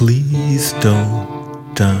Please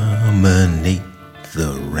don't dominate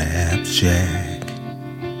the rap, Jack.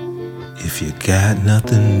 If you got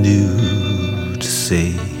nothing new to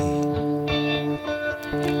say,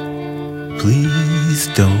 please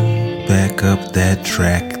don't back up that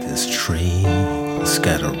track. This train's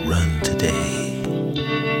gotta run today.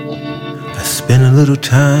 I spent a little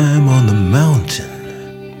time on the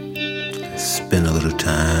mountain, I spent a little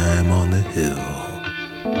time on the hill.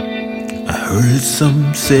 I heard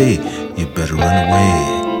some say you better run away,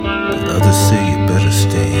 but others say you better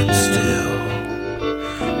stand still.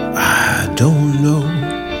 I don't know,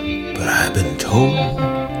 but I've been told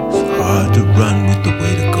it's hard to run with the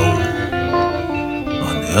way to go.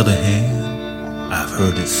 On the other hand, I've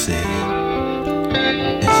heard it said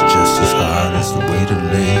it's just as hard as the way to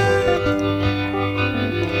lay.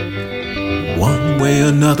 One way or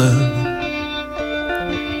another,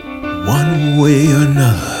 one way or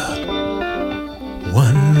another,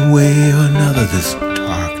 one way or another, this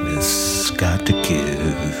darkness got to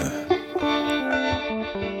give.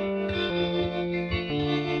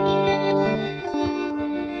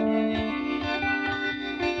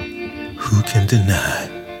 Who can deny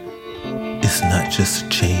it's not just a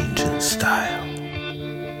change in style?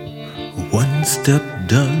 One step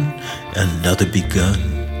done, another begun.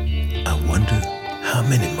 I wonder how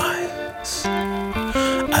many miles.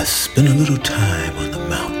 I spent a little time on the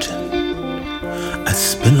mountain, I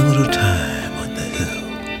spent a little time on the hill.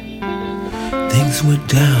 Things went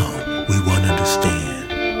down we won't understand,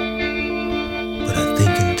 but I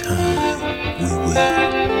think in time we will.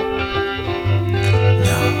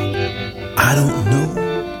 Now, I don't know,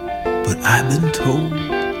 but I've been told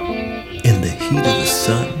in the heat of the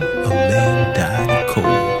sun a man died of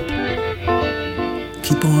cold.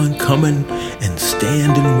 Keep on coming and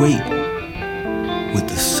stand and wait, with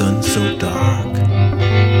the sun so dark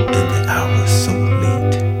and the hour so late.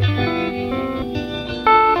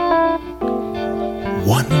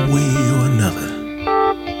 One way or another,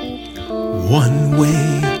 one way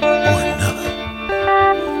or another,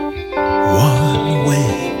 one way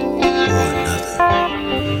or another,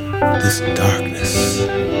 this darkness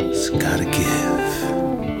has gotta give.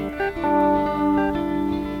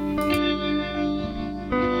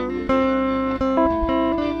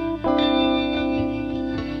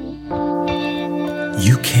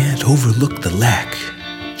 You can't overlook the lack,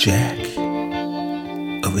 Jack,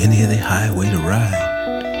 of any of the highway to ride.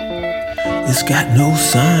 It's got no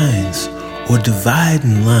signs or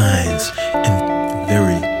dividing lines and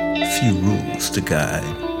very few rules to guide.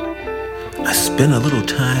 I spent a little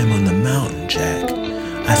time on the mountain, Jack.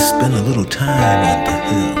 I spent a little time on the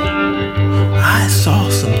hill. I saw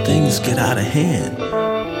some things get out of hand.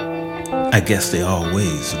 I guess they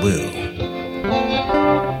always will.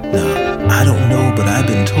 Now, I don't know, but I've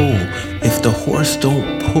been told if the horse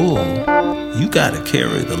don't pull, you gotta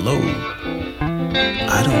carry the load.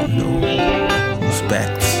 I don't know whose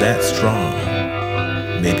back's that strong.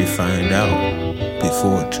 Maybe find out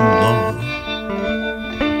before too long.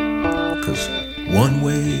 'Cause one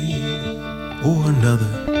way or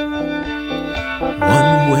another,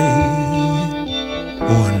 one way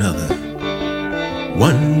or another,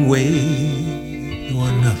 one way or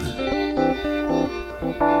another,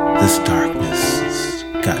 this darkness